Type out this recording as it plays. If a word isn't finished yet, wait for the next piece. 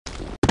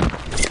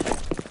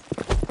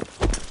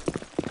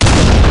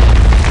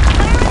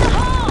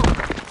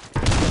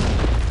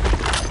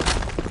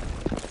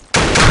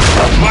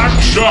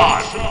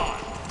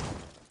Blackshot!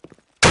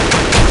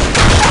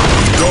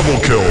 Double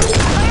kill!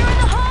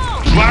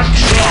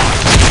 Blackshot!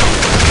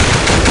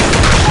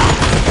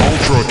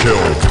 Ultra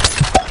kill!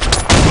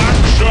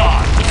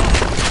 Blackshot!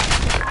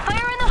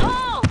 Fire in the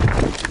hole!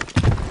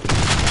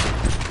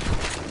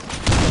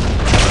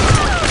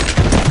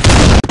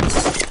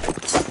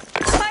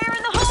 Fire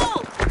in the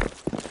hole!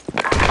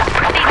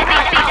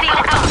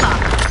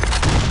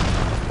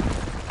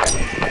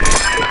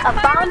 A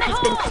bomb has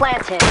been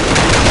planted.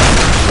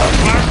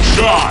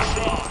 Blackshot!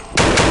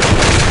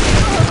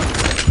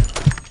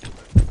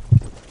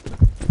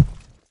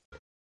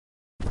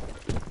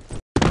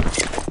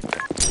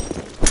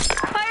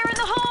 Fire in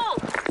the hole!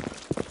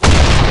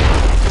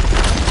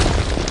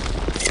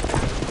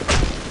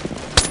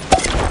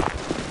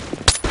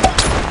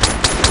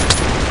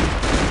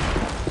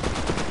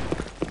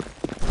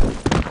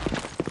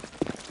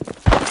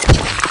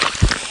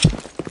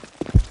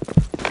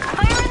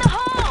 Fire in the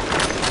hole!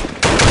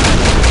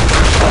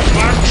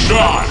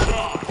 Blackshot!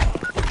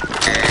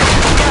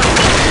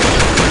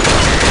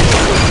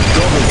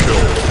 Double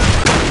kill!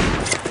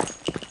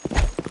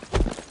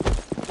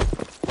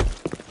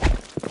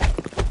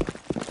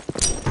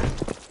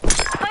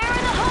 Fire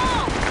in the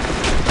hole!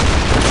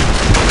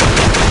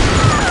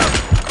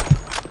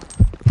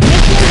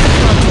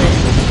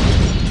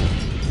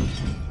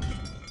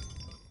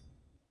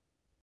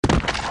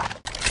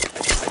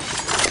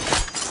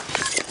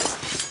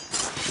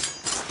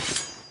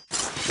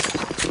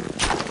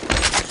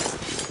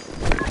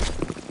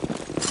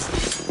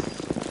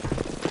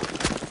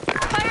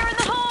 Fire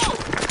in the hole!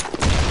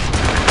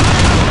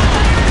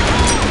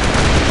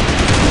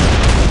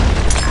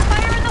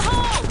 Fire in the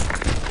hole!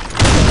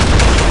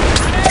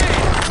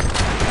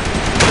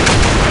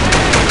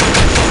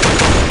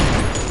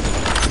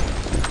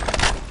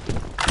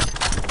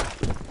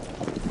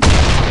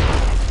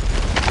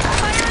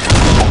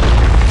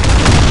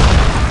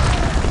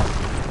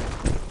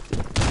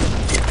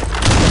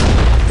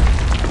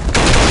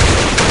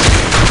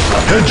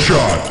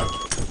 Headshot!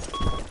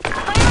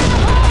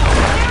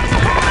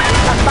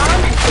 A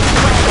bomb has been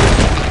planted.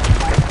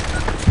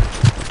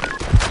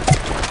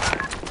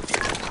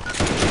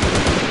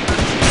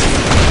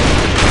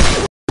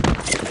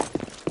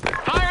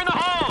 Fire in the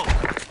hole!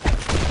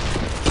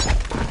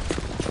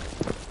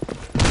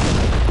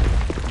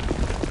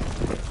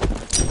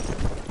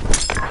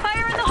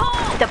 Fire in the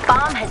hole! The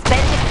bomb has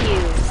been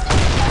defused.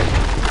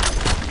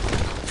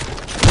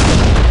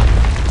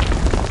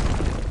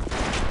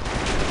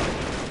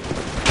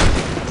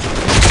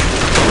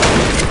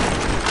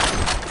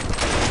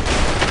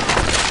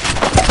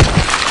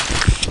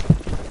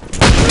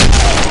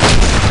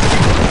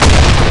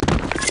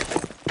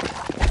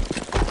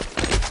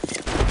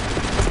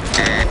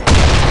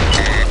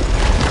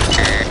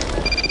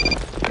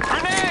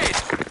 Grenade!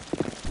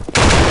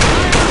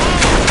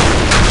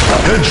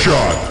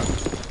 Headshot!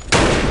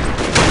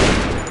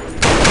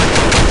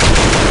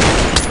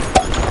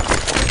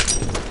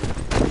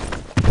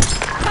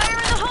 Fire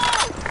in the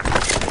hole!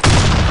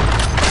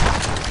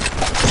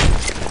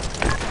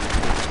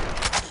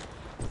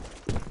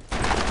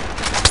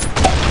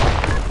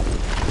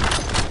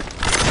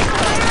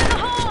 Fire in the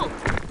hole!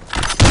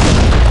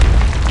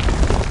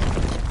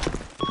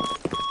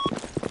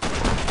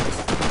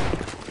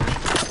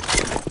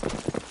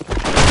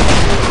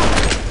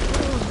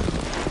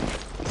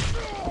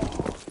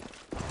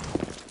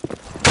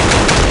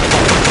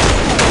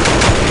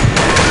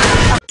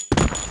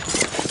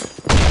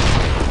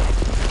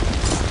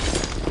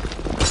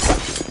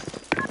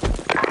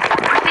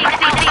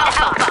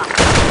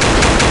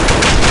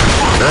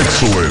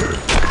 Excellent!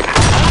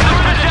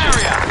 Cover this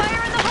area!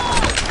 Fire in the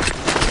hole!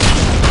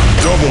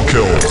 Double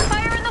kill!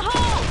 Fire in the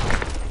hole!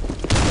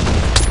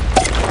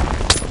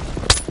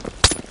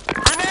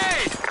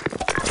 Grenade!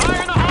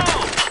 Fire in the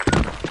hole!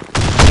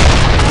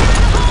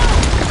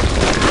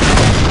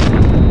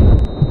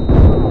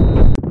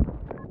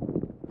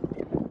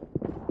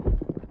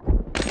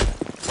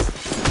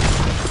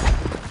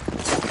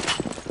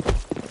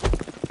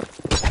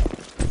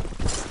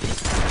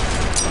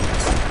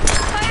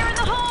 Fire in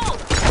the hole!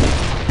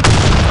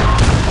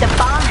 The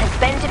bomb has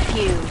been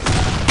defused.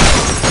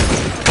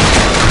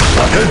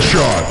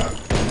 Headshot!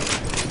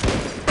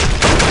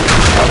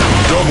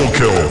 Double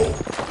kill!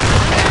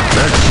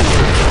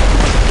 Excellent!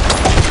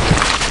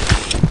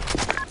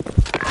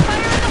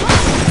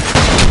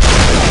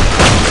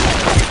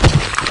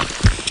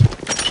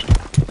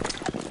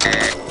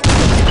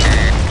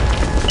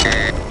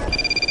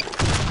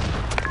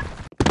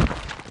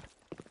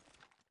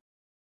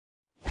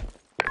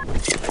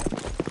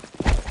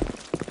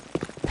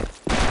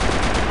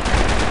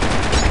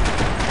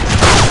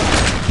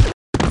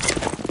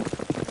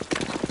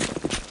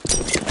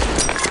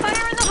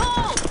 Fire in the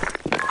hole!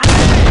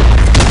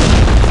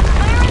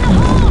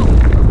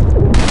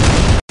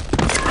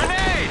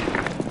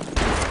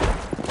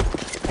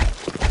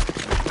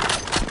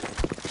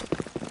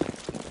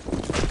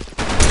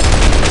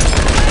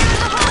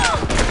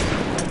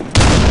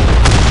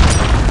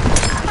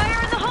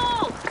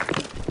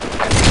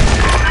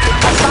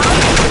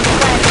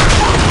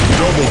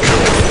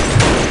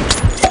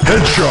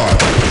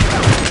 Headshot.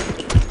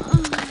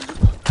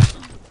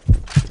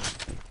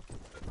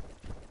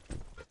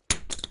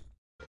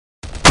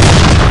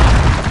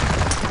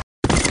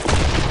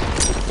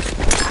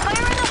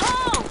 Fire in the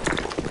hole!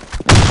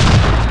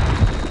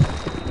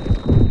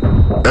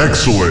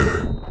 Excellent.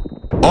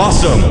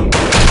 Awesome.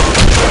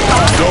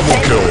 Double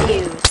kill.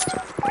 Defused.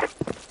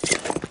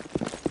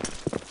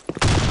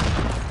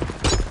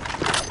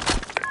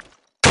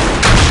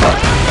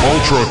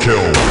 Ultra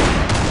kill.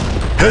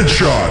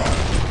 Headshot.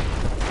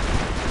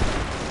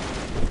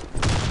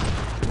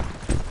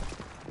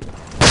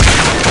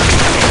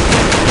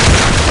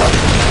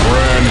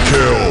 Grand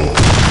kill.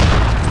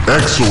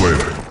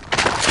 Excellent.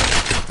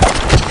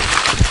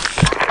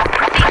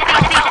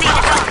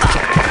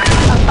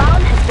 A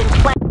bomb has been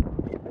planted.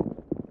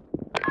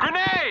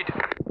 Grenade!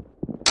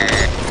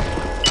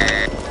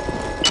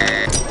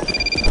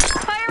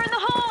 Fire in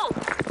the hole!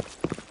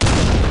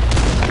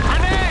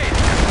 Grenade!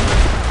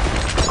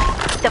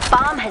 The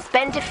bomb has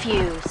been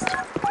defused.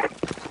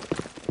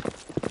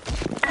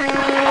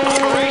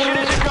 Operation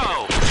is a go!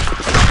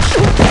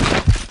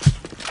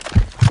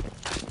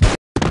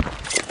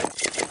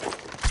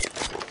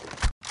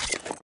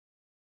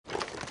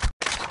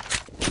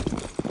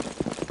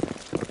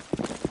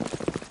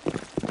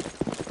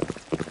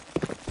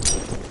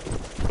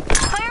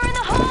 Fire in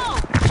the hole!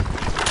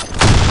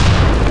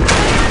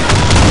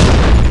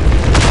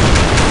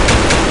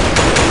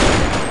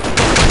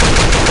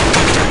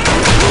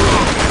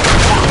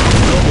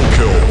 Double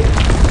kill.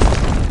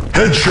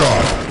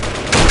 Headshot.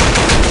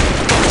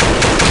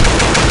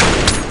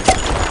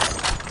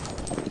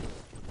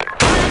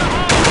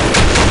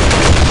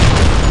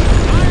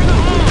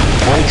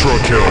 Ultra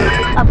kill.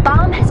 A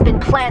bomb has been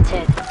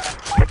planted.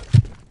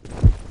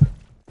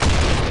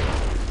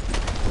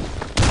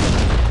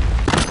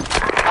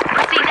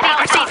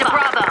 Proceed to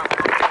Bravo.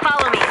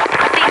 Follow me.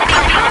 Proceed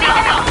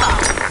to Alpha.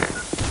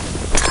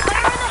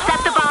 Set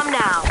the bomb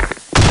now.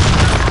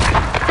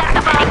 Set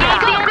the bomb now.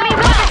 The enemy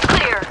weapons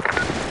clear.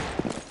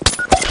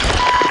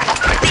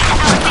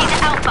 Proceed to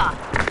Alpha.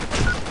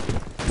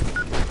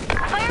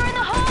 Fire in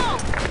the hole.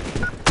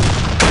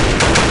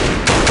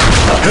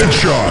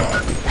 Headshot.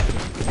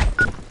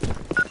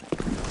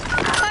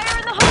 Fire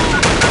in the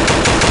hole.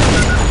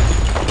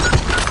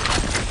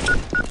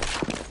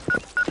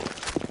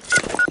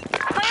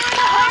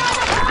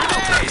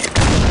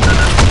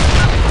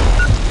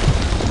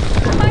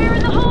 Fire in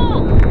the hole.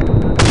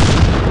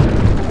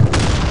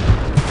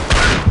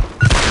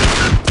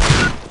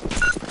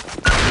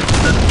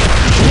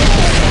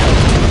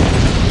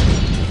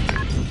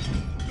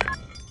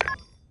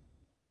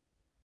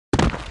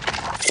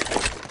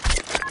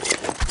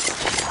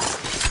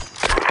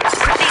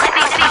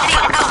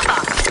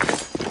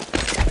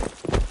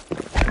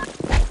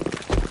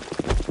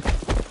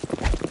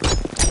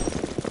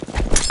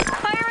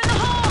 Fire in the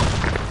hole.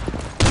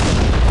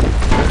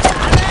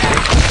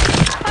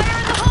 Fire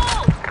in the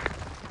hole.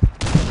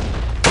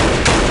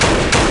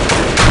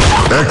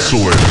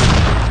 Excellent.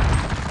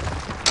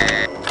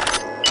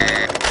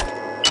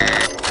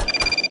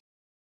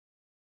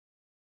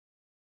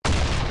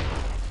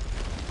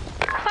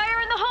 Fire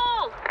in the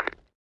hole.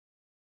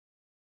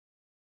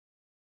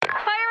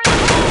 Fire in the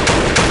hole.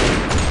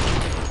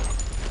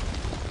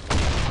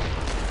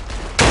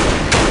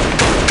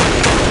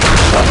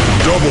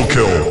 Double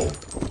kill.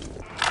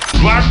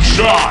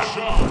 Blackshot.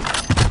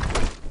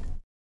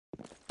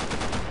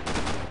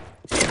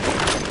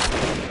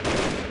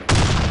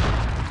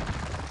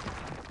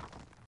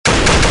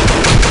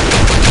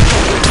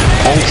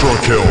 Ultra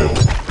kill.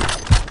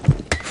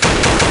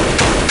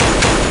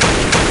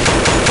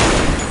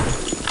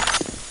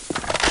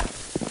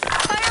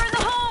 Fire in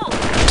the hole.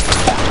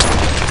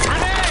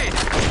 Grenade!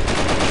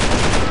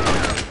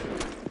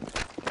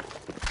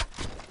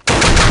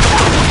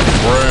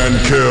 Grand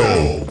kill.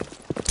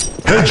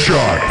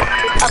 Headshot.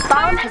 A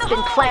bomb has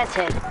been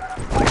planted.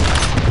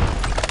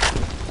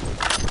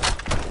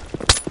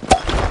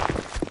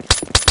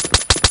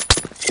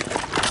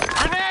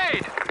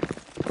 Grenade!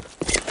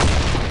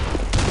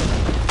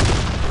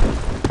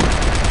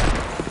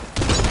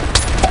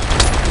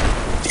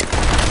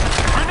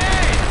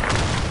 Grenade!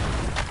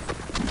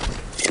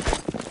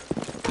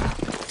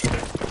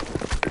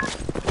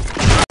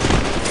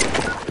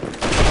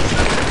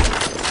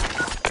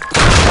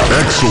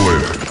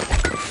 Excellent.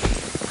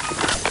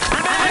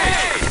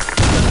 Grenade!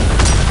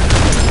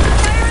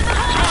 Fire in the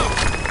hole.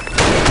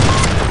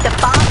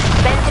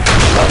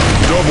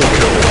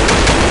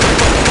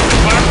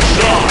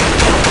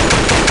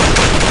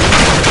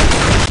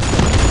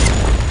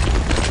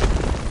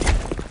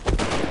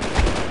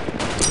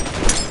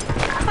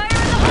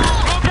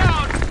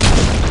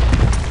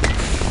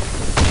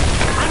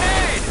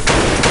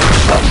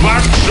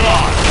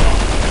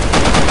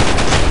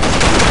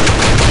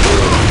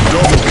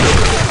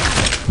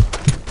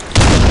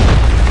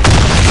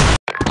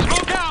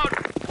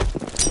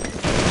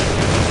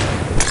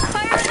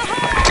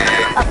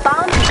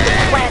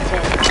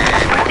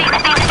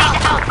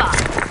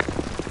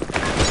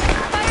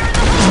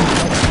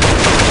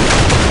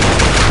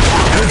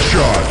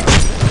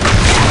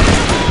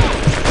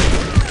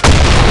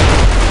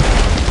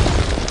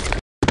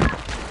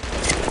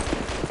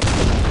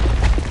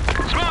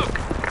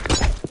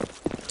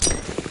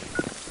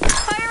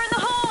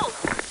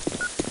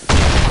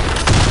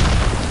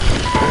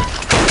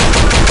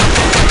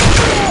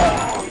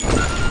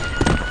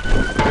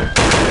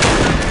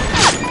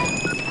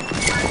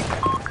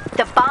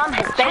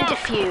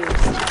 defused.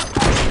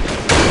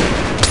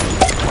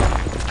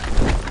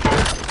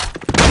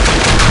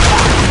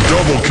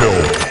 Double kill.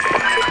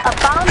 A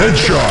bomb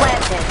Headshot.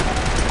 has been planted.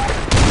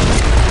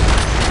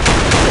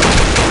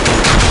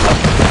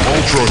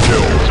 Ultra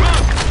kill.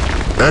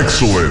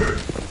 Excellent.